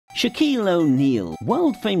Shaquille O'Neal,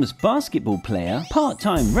 world-famous basketball player,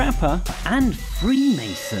 part-time rapper, and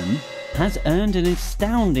Freemason, has earned an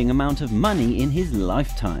astounding amount of money in his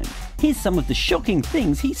lifetime. Here's some of the shocking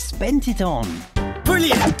things he spent it on.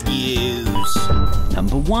 Brilliant news!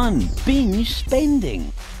 Number 1. Binge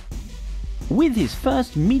spending. With his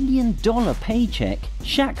first $1 million paycheck,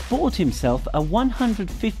 Shaq bought himself a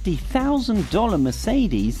 $150,000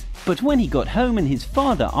 Mercedes, but when he got home and his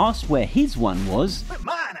father asked where his one was,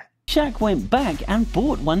 Shaq went back and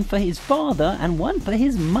bought one for his father and one for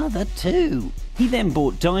his mother too. He then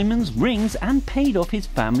bought diamonds, rings and paid off his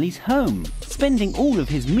family's home, spending all of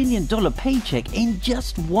his $1 million paycheck in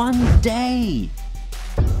just one day.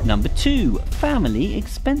 Number 2. Family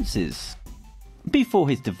expenses. Before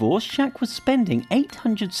his divorce, Shaq was spending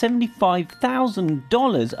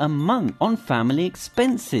 $875,000 a month on family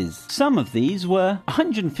expenses. Some of these were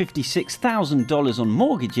 $156,000 on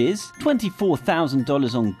mortgages,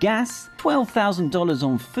 $24,000 on gas, $12,000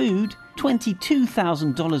 on food,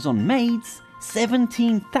 $22,000 on maids,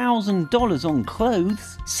 $17,000 on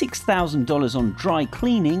clothes, $6,000 on dry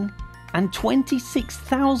cleaning, and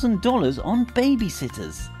 $26,000 on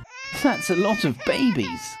babysitters. That's a lot of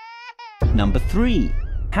babies. Number 3.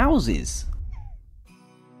 Houses.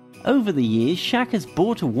 Over the years, Shaq has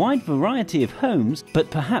bought a wide variety of homes,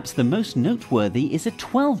 but perhaps the most noteworthy is a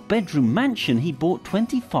 12-bedroom mansion he bought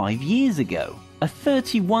 25 years ago. A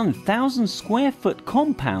 31,000 square foot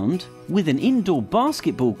compound with an indoor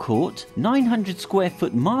basketball court, 900 square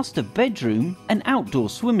foot master bedroom, an outdoor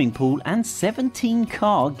swimming pool and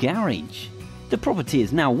 17-car garage. The property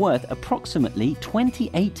is now worth approximately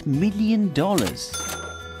 $28 million.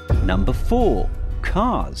 Number 4.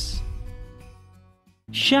 Cars.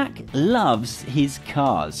 Shaq loves his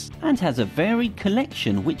cars and has a varied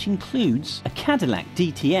collection which includes a Cadillac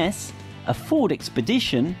DTS, a Ford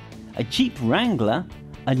Expedition, a Jeep Wrangler,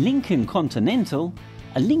 a Lincoln Continental,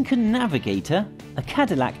 a Lincoln Navigator, a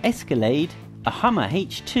Cadillac Escalade, a Hummer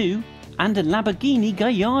H2 and a Lamborghini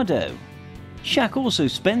Gallardo. Shaq also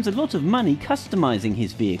spends a lot of money customizing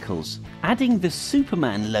his vehicles, adding the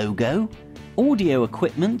Superman logo, audio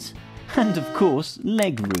equipment, and of course,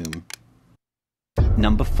 legroom.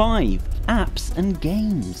 Number 5. Apps and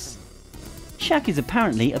games. Shaq is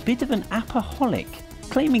apparently a bit of an appaholic,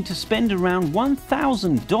 claiming to spend around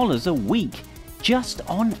 $1,000 a week just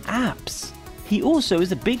on apps. He also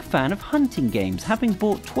is a big fan of hunting games, having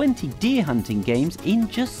bought 20 deer hunting games in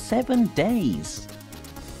just 7 days.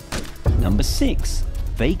 Number 6.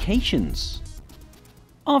 Vacations.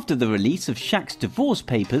 After the release of Shaq's divorce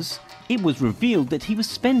papers, it was revealed that he was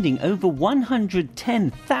spending over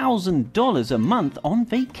 $110,000 a month on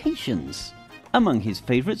vacations. Among his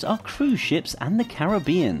favourites are cruise ships and the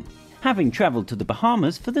Caribbean, having travelled to the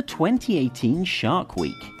Bahamas for the 2018 Shark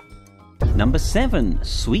Week. Number 7.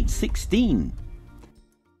 Sweet 16.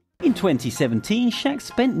 In 2017, Shaq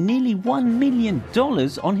spent nearly $1 million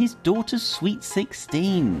on his daughter's Sweet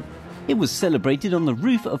 16. It was celebrated on the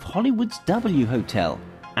roof of Hollywood's W Hotel,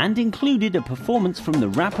 and included a performance from the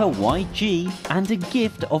rapper YG and a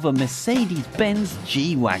gift of a Mercedes-Benz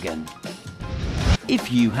G-Wagon. If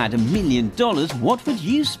you had $1 million, what would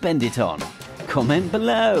you spend it on? Comment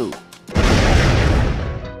below.